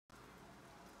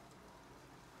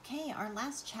Okay, our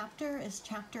last chapter is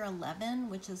chapter 11,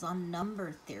 which is on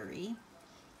number theory.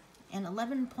 And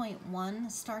 11.1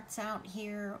 starts out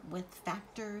here with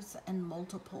factors and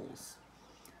multiples.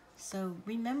 So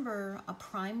remember, a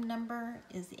prime number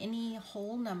is any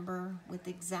whole number with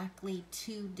exactly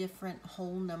two different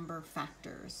whole number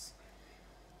factors.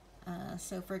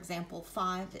 So for example,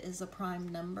 5 is a prime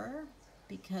number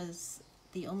because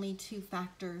the only two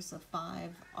factors of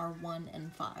 5 are 1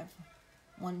 and 5.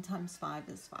 1 times 5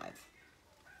 is 5.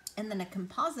 And then a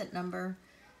composite number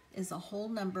is a whole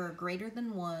number greater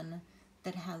than 1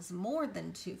 that has more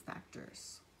than two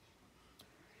factors.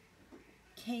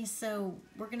 Okay, so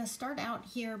we're going to start out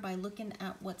here by looking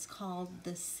at what's called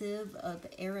the sieve of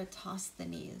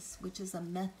Eratosthenes, which is a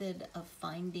method of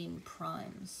finding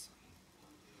primes.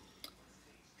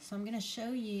 So I'm going to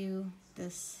show you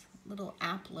this little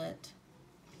applet.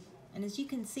 And as you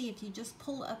can see, if you just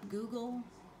pull up Google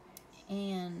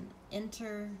and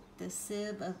enter the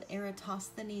sieve of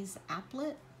Eratosthenes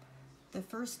applet, the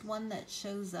first one that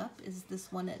shows up is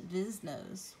this one at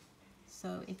VizKnows.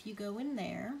 So if you go in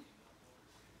there,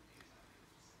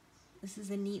 this is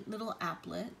a neat little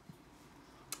applet.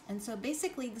 And so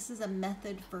basically this is a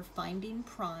method for finding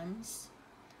primes.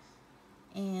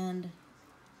 And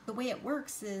the way it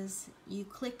works is you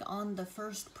click on the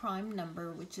first prime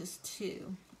number, which is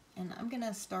 2. And I'm going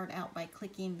to start out by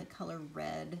clicking the color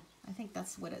red. I think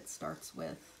that's what it starts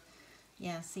with.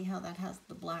 Yeah, see how that has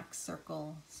the black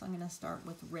circle? So I'm going to start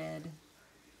with red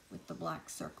with the black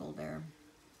circle there.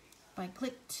 If I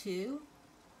click 2,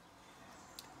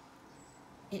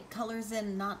 it colors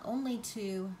in not only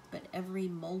 2, but every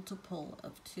multiple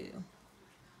of 2.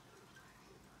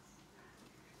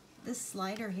 This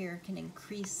slider here can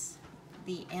increase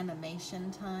the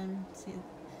animation time. See, I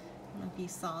don't know if you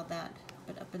saw that,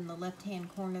 but up in the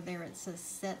left-hand corner there it says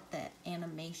set the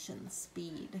animation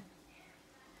speed.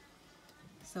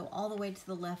 So all the way to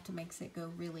the left makes it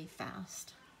go really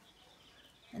fast.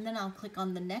 And then I'll click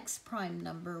on the next prime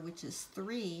number, which is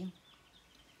 3,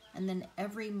 and then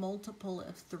every multiple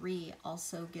of 3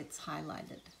 also gets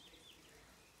highlighted.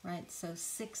 Right, so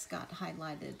 6 got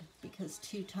highlighted because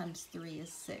 2 times 3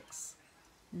 is 6.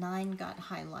 9 got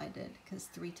highlighted because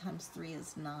 3 times 3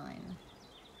 is 9.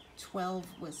 12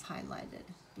 was highlighted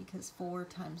because 4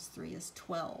 times 3 is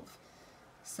 12.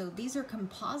 So these are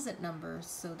composite numbers,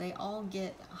 so they all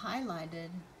get highlighted,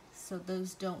 so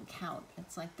those don't count.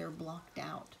 It's like they're blocked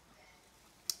out.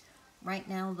 Right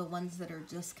now, the ones that are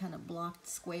just kind of blocked,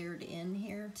 squared in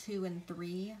here, 2 and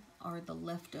 3, are the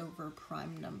leftover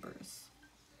prime numbers.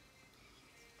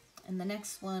 And the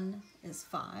next one is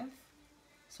 5.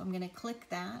 So I'm going to click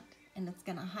that, and it's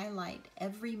going to highlight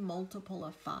every multiple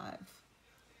of 5.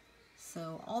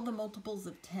 So all the multiples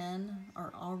of 10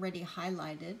 are already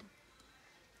highlighted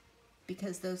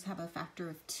because those have a factor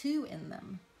of 2 in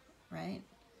them, right?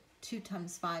 2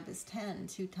 times 5 is 10,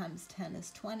 2 times 10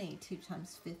 is 20, 2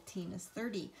 times 15 is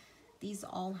 30. These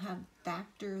all have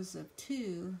factors of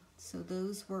 2, so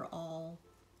those were all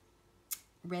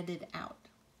redded out.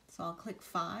 So I'll click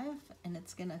 5, and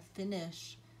it's going to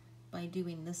finish by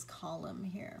doing this column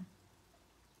here.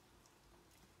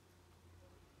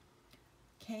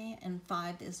 Okay, and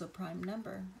 5 is a prime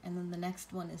number. And then the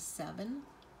next one is 7,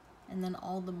 and then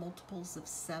all the multiples of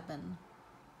 7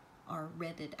 are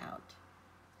redded out.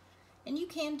 And you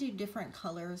can do different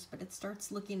colors, but it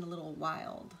starts looking a little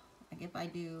wild. Like if I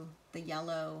do the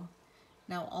yellow,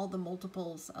 now all the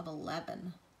multiples of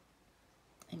 11.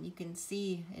 And you can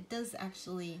see it does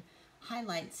actually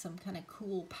highlight some kind of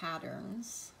cool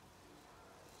patterns.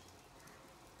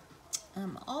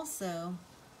 Also,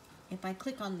 if I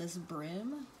click on this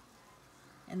broom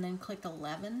and then click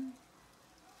 11,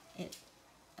 it,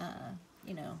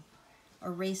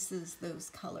 erases those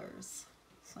colors.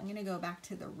 So I'm going to go back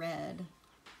to the red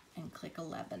and click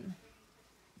 11.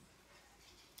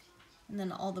 And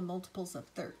then all the multiples of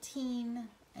 13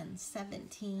 and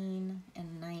 17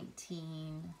 and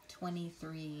 19,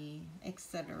 23,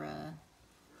 etc.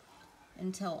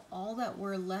 until all that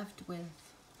we're left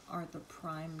with are the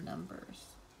prime numbers.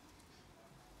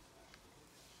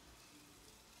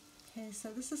 Okay,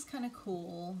 so this is kind of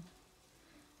cool.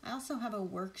 I also have a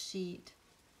worksheet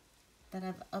that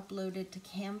I've uploaded to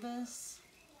Canvas.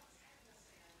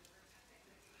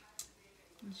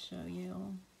 I'll show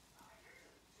you.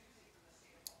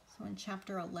 So in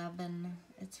chapter 11,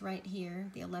 it's right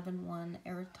here, the 11.1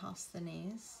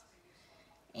 Eratosthenes.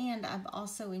 And I've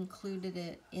also included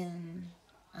it in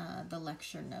the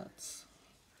lecture notes.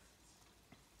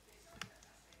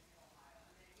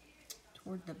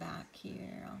 Toward the back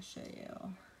here, I'll show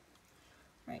you.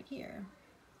 Right here.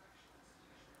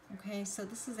 Okay, so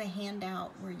this is a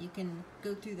handout where you can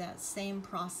go through that same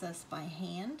process by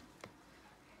hand.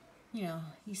 You know,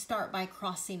 you start by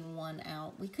crossing 1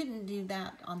 out. We couldn't do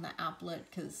that on the applet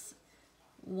because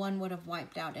 1 would have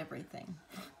wiped out everything.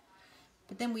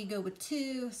 But then we go with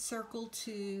 2, circle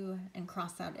 2, and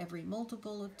cross out every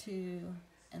multiple of 2,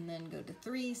 and then go to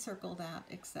 3, circle that,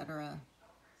 etc.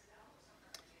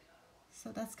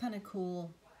 So that's kind of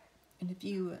cool. And if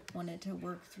you wanted to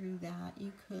work through that,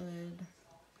 you could.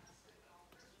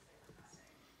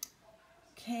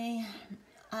 Okay,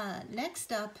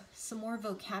 next up, some more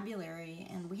vocabulary,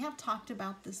 and we have talked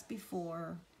about this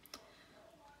before.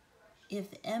 If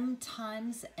m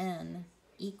times n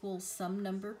equals some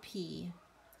number p,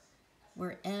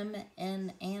 where m,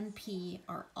 n, and p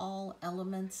are all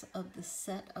elements of the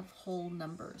set of whole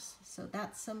numbers. So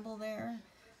that symbol there,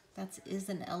 that is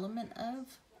an element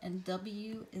of, and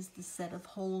w is the set of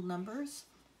whole numbers.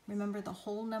 Remember, the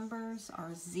whole numbers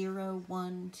are 0,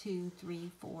 1, 2,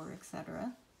 3, 4,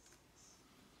 etc.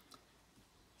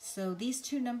 So these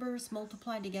two numbers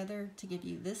multiply together to give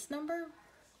you this number.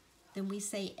 Then we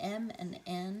say m and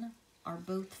n are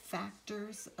both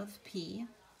factors of p.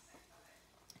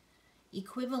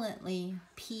 Equivalently,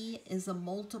 p is a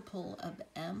multiple of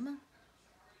m.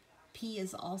 P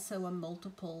is also a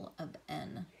multiple of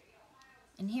n.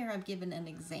 And here I've given an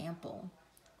example.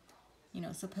 You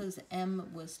know, suppose m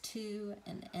was 2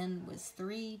 and n was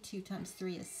 3. 2 times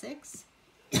 3 is 6.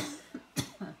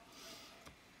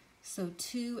 So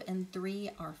 2 and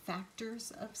 3 are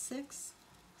factors of 6.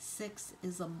 6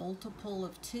 is a multiple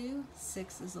of 2.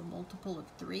 6 is a multiple of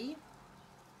 3.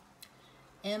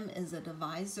 M is a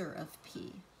divisor of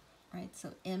p, right?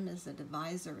 So m is a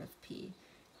divisor of p.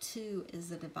 2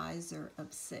 is a divisor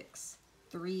of 6.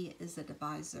 3 is a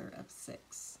divisor of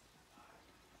 6.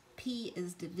 P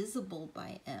is divisible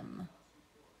by m.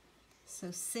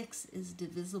 So 6 is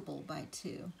divisible by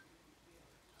 2.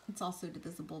 It's also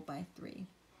divisible by 3.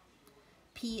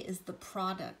 P is the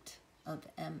product of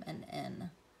m and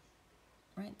n,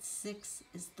 right? 6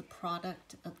 is the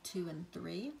product of 2 and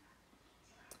 3.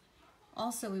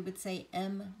 Also, we would say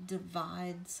m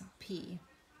divides p.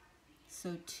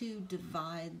 So 2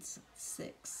 divides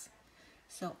 6.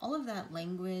 So all of that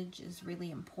language is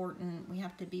really important. We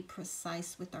have to be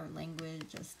precise with our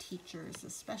language as teachers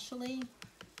especially.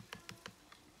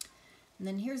 And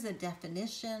then here's a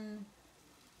definition.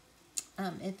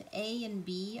 If a and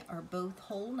b are both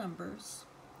whole numbers,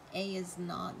 a is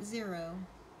not 0,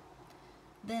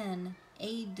 then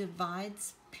a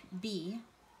divides b,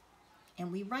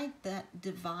 and we write that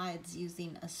divides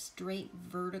using a straight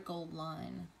vertical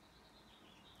line.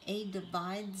 A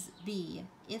divides b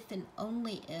if and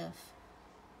only if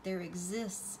there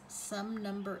exists some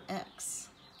number x,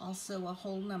 also a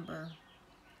whole number,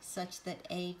 such that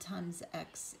a times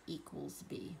x equals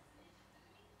b.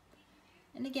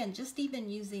 And again, just even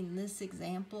using this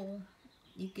example,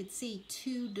 you could see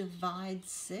 2 divides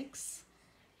 6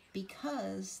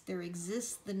 because there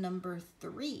exists the number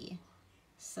 3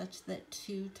 such that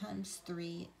 2 times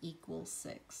 3 equals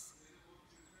 6.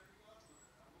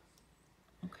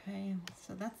 Okay,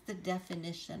 so that's the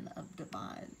definition of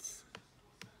divides.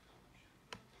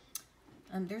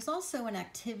 There's also an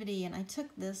activity, and I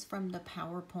took this from the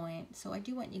PowerPoint, so I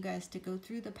do want you guys to go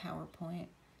through the PowerPoint.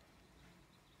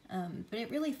 But it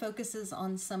really focuses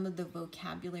on some of the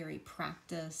vocabulary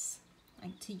practice,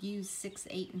 like to use 6,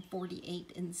 8, and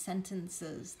 48 in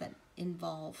sentences that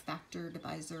involve factor,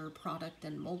 divisor, product,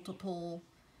 and multiple.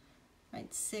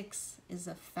 Right? 6 is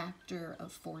a factor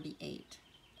of 48.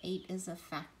 8 is a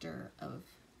factor of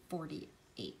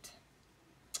 48.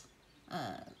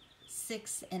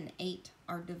 6 and 8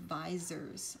 are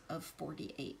divisors of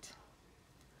 48.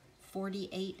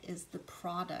 48 is the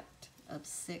product of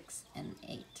 6 and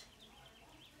 8.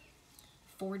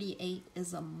 48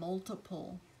 is a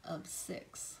multiple of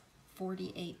 6.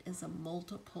 48 is a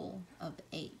multiple of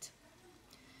 8.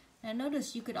 Now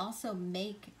notice you could also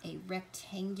make a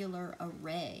rectangular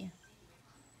array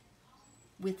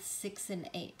with 6 and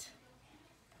 8.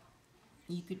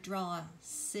 You could draw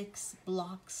 6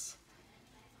 blocks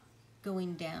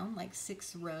going down, like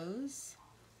 6 rows,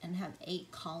 and have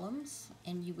 8 columns,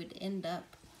 and you would end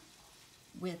up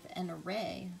with an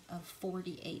array of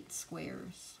 48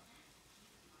 squares.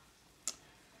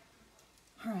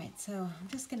 All right, so I'm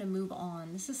just going to move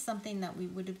on. This is something that we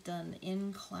would have done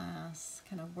in class,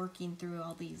 kind of working through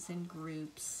all these in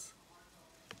groups.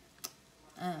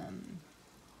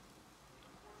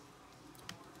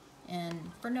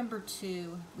 And for number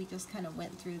 2, we just kind of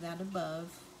went through that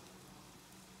above.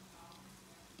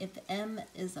 If m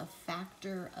is a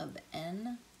factor of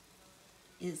n,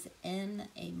 is n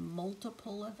a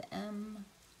multiple of m?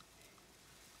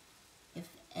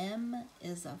 m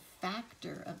is a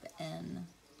factor of n,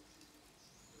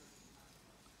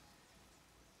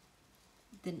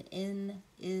 then n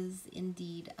is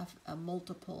indeed a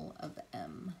multiple of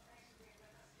m.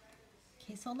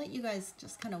 Okay, so I'll let you guys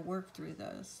just kind of work through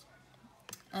those.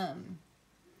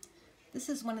 This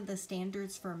is one of the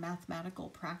standards for mathematical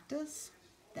practice,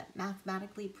 that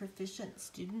mathematically proficient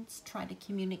students try to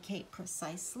communicate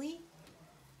precisely.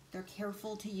 They're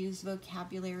careful to use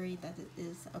vocabulary that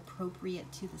is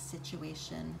appropriate to the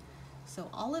situation. So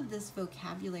all of this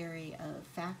vocabulary of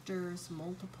factors,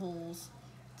 multiples,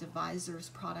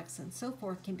 divisors, products, and so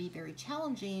forth can be very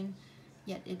challenging,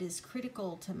 yet it is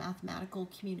critical to mathematical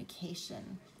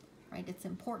communication, right? It's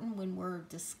important when we're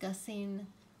discussing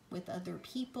with other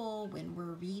people, when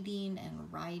we're reading and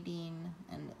writing,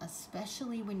 and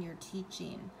especially when you're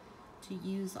teaching, to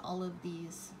use all of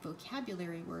these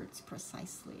vocabulary words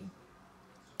precisely.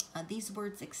 These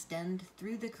words extend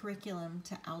through the curriculum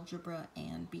to algebra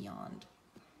and beyond.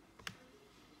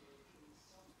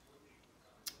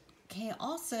 Okay,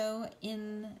 also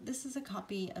this is a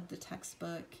copy of the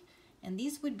textbook, and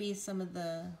these would be some of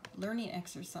the learning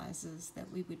exercises that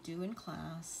we would do in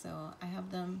class. So I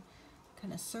have them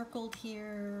kind of circled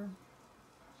here.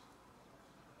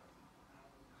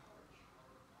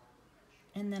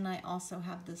 And then I also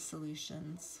have the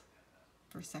solutions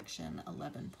for section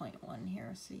 11.1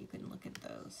 here, so you can look at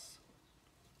those.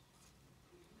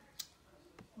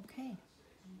 Okay.